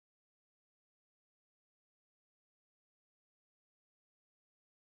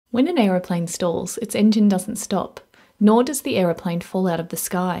When an aeroplane stalls, its engine doesn't stop, nor does the aeroplane fall out of the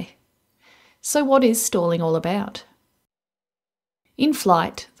sky. So what is stalling all about? In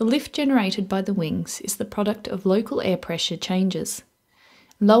flight, the lift generated by the wings is the product of local air pressure changes.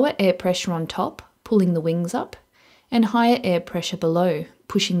 Lower air pressure on top, pulling the wings up, and higher air pressure below,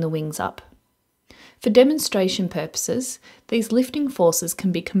 pushing the wings up. For demonstration purposes, these lifting forces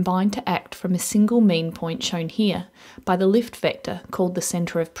can be combined to act from a single mean point shown here by the lift vector called the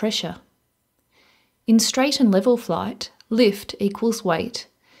centre of pressure. In straight and level flight, lift equals weight,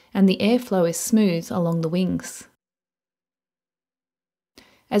 and the airflow is smooth along the wings.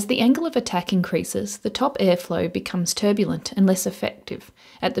 As the angle of attack increases, the top airflow becomes turbulent and less effective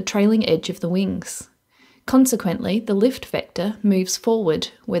at the trailing edge of the wings. Consequently, the lift vector moves forward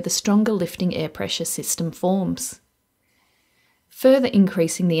where the stronger lifting air pressure system forms. Further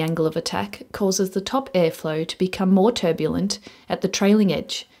increasing the angle of attack causes the top airflow to become more turbulent at the trailing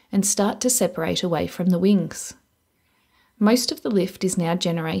edge and start to separate away from the wings. Most of the lift is now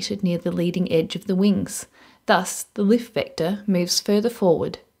generated near the leading edge of the wings. Thus, the lift vector moves further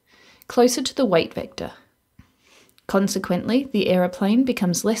forward, closer to the weight vector. Consequently, the aeroplane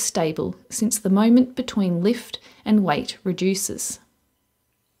becomes less stable since the moment between lift and weight reduces.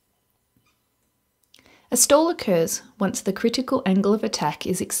 A stall occurs once the critical angle of attack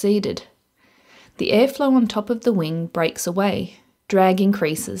is exceeded. The airflow on top of the wing breaks away, drag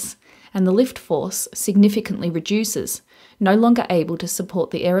increases, and the lift force significantly reduces, no longer able to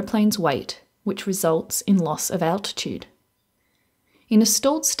support the aeroplane's weight, which results in loss of altitude. In a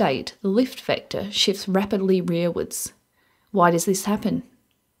stalled state, the lift vector shifts rapidly rearwards. Why does this happen?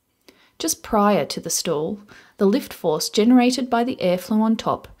 Just prior to the stall, the lift force generated by the airflow on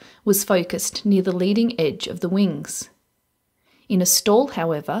top was focused near the leading edge of the wings. In a stall,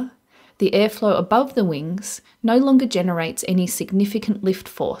 however, the airflow above the wings no longer generates any significant lift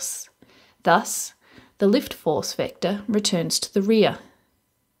force. Thus, the lift force vector returns to the rear.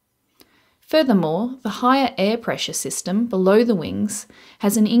 Furthermore, the higher air pressure system below the wings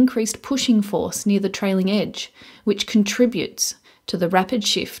has an increased pushing force near the trailing edge, which contributes to the rapid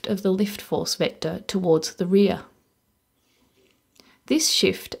shift of the lift force vector towards the rear. This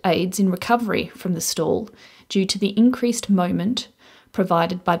shift aids in recovery from the stall due to the increased moment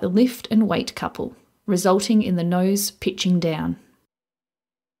provided by the lift and weight couple, resulting in the nose pitching down.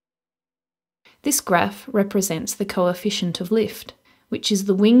 This graph represents the coefficient of lift, which is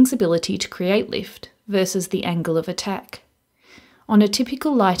the wing's ability to create lift versus the angle of attack. On a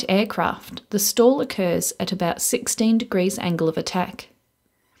typical light aircraft, the stall occurs at about 16 degrees angle of attack.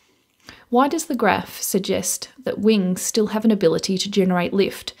 Why does the graph suggest that wings still have an ability to generate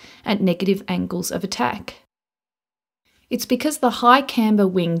lift at negative angles of attack? It's because the high camber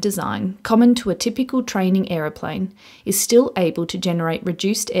wing design, common to a typical training aeroplane, is still able to generate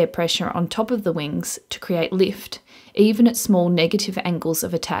reduced air pressure on top of the wings to create lift, even at small negative angles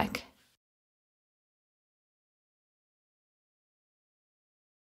of attack.